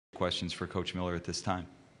questions for Coach Miller at this time?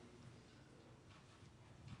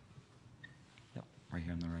 Yep, right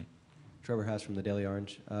here on the right. Trevor Haas from the Daily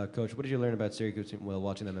Orange. Coach, what did you learn about Syracuse while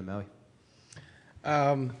watching them in Maui?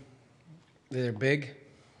 They're big,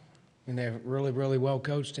 and they're really, really well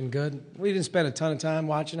coached and good. We didn't spend a ton of time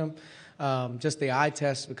watching them. Just the eye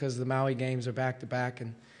test because the Maui games are back-to-back,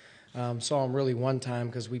 and saw them really one time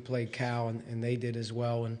because we played Cal, and they did as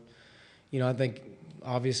well. And, you know, I think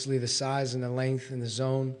obviously the size and the length and the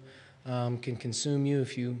zone can consume you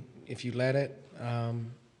if you let it.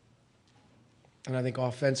 And I think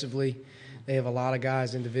offensively, they have a lot of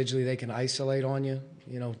guys individually they can isolate on you,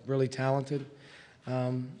 you know, really talented.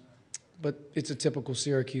 But it's a typical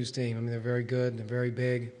Syracuse team. I mean, they're very good, they're very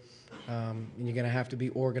big, and you're going to have to be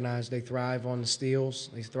organized. They thrive on the steals.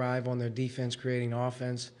 They thrive on their defense creating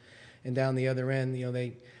offense. And down the other end, you know,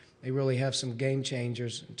 they really have some game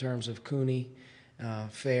changers in terms of Cooney,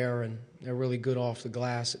 Fair, and they're really good off the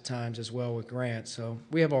glass at times as well with Grant. So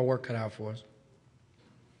we have our work cut out for us.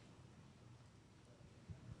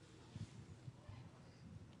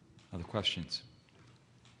 Other questions?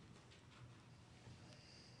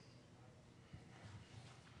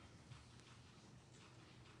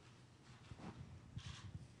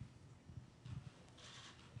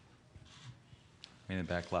 In the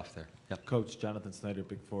back left there. Yep. Coach Jonathan Snyder,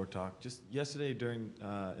 Big Four Talk. Just yesterday during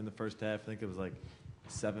in the first half, I think it was like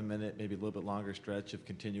 7-minute, maybe a little bit longer stretch of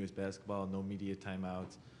continuous basketball, no media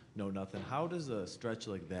timeouts, no nothing. How does a stretch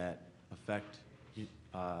like that affect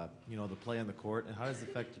you know, the play on the court, and how does it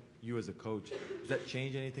affect you as a coach? Does that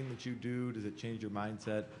change anything that you do? Does it change your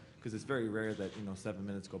mindset? Because it's very rare that, you know, 7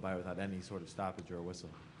 minutes go by without any sort of stoppage or a whistle.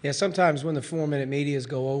 Yeah, sometimes when the 4-minute medias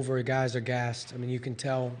go over, guys are gassed. I mean, you can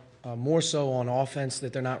tell more so on offense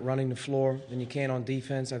that they're not running the floor than you can on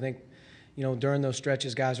defense. I think, you know, during those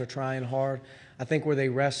stretches, guys are trying hard. I think where they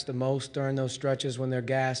rest the most during those stretches when they're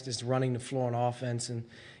gassed is running the floor on offense. And,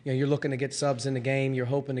 you know, you're looking to get subs in the game. You're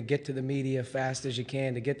hoping to get to the media fast as you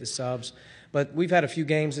can to get the subs. But we've had a few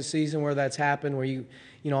games this season where that's happened, where you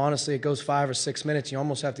know, honestly, it goes 5 or 6 minutes. You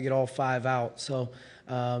almost have to get all 5 out. So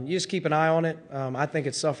you just keep an eye on it. I think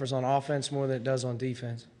it suffers on offense more than it does on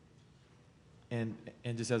defense. And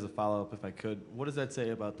just as a follow-up, if I could, what does that say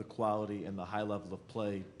about the quality and the high level of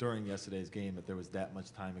play during yesterday's game that there was that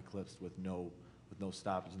much time eclipsed with no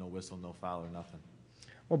stoppage, no whistle, no foul, or nothing?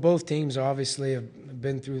 Well, both teams obviously have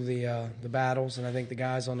been through the battles, and I think the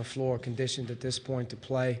guys on the floor are conditioned at this point to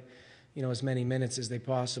play, you know, as many minutes as they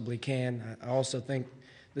possibly can. I also think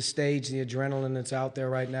the stage, the adrenaline that's out there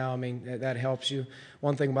right now, I mean, that helps you.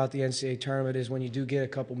 One thing about the NCAA tournament is when you do get a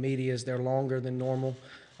couple medias, they're longer than normal.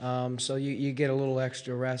 So you get a little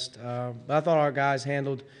extra rest. But I thought our guys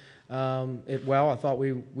handled it well. I thought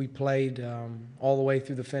we played all the way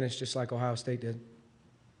through the finish just like Ohio State did.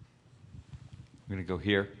 We're going to go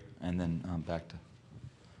here and then back to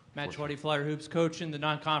Matt Chwatty, Flyer Hoops. Coach, in the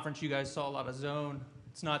non-conference, you guys saw a lot of zone.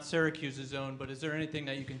 It's not Syracuse's zone, but is there anything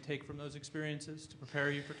that you can take from those experiences to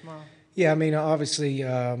prepare you for tomorrow? Yeah, I mean, obviously,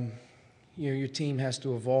 your team has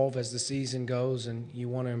to evolve as the season goes, and you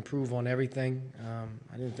want to improve on everything.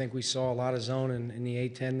 I didn't think we saw a lot of zone in the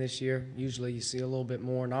A-10 this year. Usually you see a little bit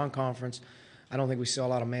more non-conference. I don't think we saw a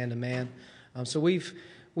lot of man-to-man. So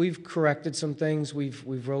we've corrected some things.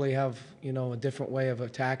 We've really have, you know, a different way of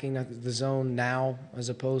attacking the zone now as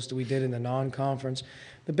opposed to we did in the non-conference.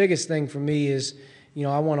 The biggest thing for me is, you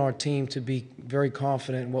know, I want our team to be very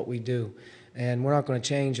confident in what we do, and we're not going to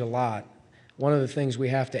change a lot. One of the things we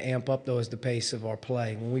have to amp up, though, is the pace of our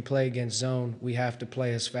play. When we play against zone, we have to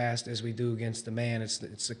play as fast as we do against the man. It's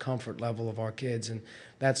the comfort level of our kids, and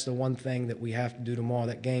that's the one thing that we have to do tomorrow.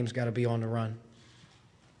 That game's got to be on the run.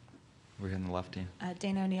 We're here on the left, team.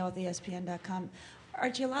 Dana O'Neill with ESPN.com.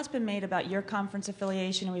 Archie, a lot's been made about your conference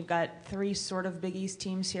affiliation, and we've got 3 sort of Big East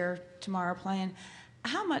teams here tomorrow playing.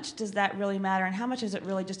 How much does that really matter, and how much is it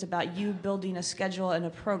really just about you building a schedule and a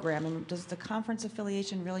program? And does the conference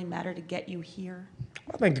affiliation really matter to get you here?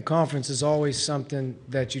 I think the conference is always something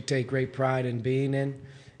that you take great pride in being in.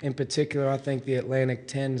 In particular, I think the Atlantic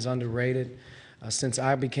 10 is underrated. Since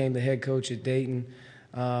I became the head coach at Dayton,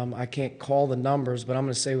 I can't call the numbers, but I'm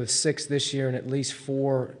going to say with 6 this year and at least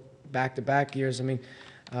 4 back-to-back years, I mean,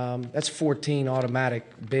 that's 14 automatic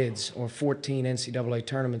bids or 14 NCAA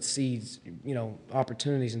tournament seeds, you know,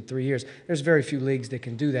 opportunities in 3 years. There's very few leagues that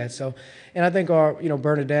can do that. So, and I think our, you know,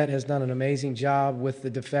 Bernadette has done an amazing job with the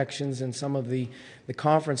defections and some of the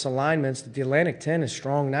conference alignments. That the Atlantic 10 is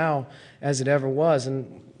strong now as it ever was.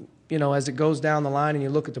 And, you know, as it goes down the line and you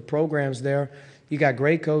look at the programs there, you got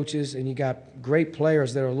great coaches and you got great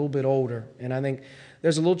players that are a little bit older. And I think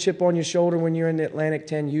there's a little chip on your shoulder when you're in the Atlantic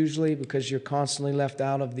 10 usually because you're constantly left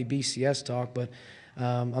out of the BCS talk. But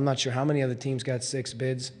I'm not sure how many other teams got 6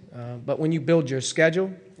 bids, but when you build your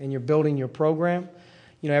schedule and you're building your program,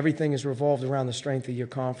 you know, everything is revolved around the strength of your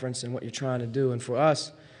conference and what you're trying to do. And for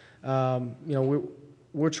us, you know,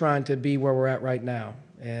 we're trying to be where we're at right now.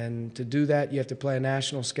 And to do that, you have to play a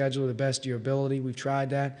national schedule to the best of your ability. We've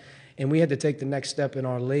tried that. And we had to take the next step in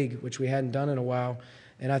our league, which we hadn't done in a while.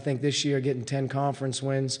 And I think this year, getting 10 conference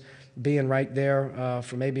wins, being right there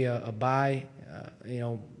for maybe a bye, you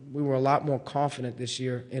know, we were a lot more confident this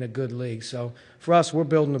year in a good league. So for us, we're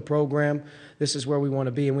building a program. This is where we want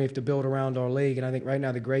to be, and we have to build around our league. And I think right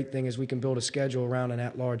now the great thing is we can build a schedule around an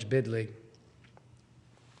at-large bid league.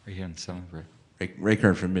 Right here in the seventh, right? Ray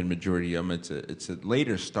Kern from mid-majority. It's a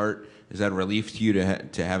later start. Is that a relief to you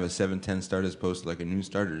to have a 7-10 start as opposed to like a noon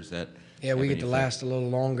start, or is that? Yeah, we get to last a little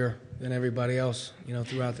longer than everybody else, you know,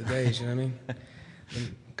 throughout the days. You know what I mean?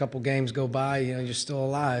 When a couple games go by, you know, you're still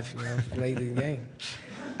alive, you know, late in the game.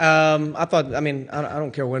 I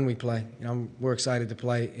don't care when we play. You know, we're excited to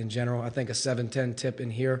play in general. I think a 7-10 tip in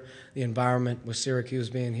here, the environment with Syracuse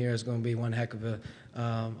being here is going to be one heck of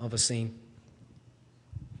a scene.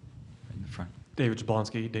 Right in the front. David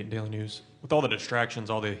Jablonski, Dayton Daily News. With all the distractions,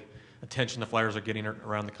 all the attention the Flyers are getting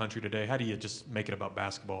around the country today, how do you just make it about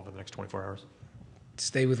basketball for the next 24 hours?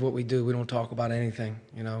 Stay with what we do. We don't talk about anything.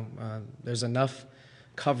 You know, there's enough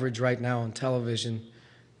coverage right now on television.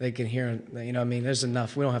 They can hear, you know what I mean? There's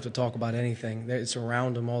enough. We don't have to talk about anything. It's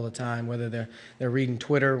around them all the time, whether they're reading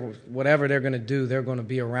Twitter, whatever they're going to do, they're going to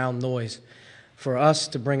be around noise. For us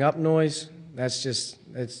to bring up noise, that's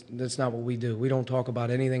not what we do. We don't talk about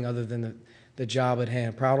anything other than the job at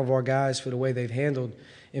hand. Proud of our guys for the way they've handled,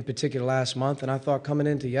 in particular, last month. And I thought coming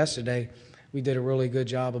into yesterday, we did a really good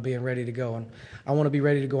job of being ready to go. And I want to be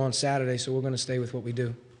ready to go on Saturday, so we're going to stay with what we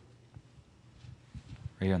do.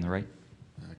 Right here on the right.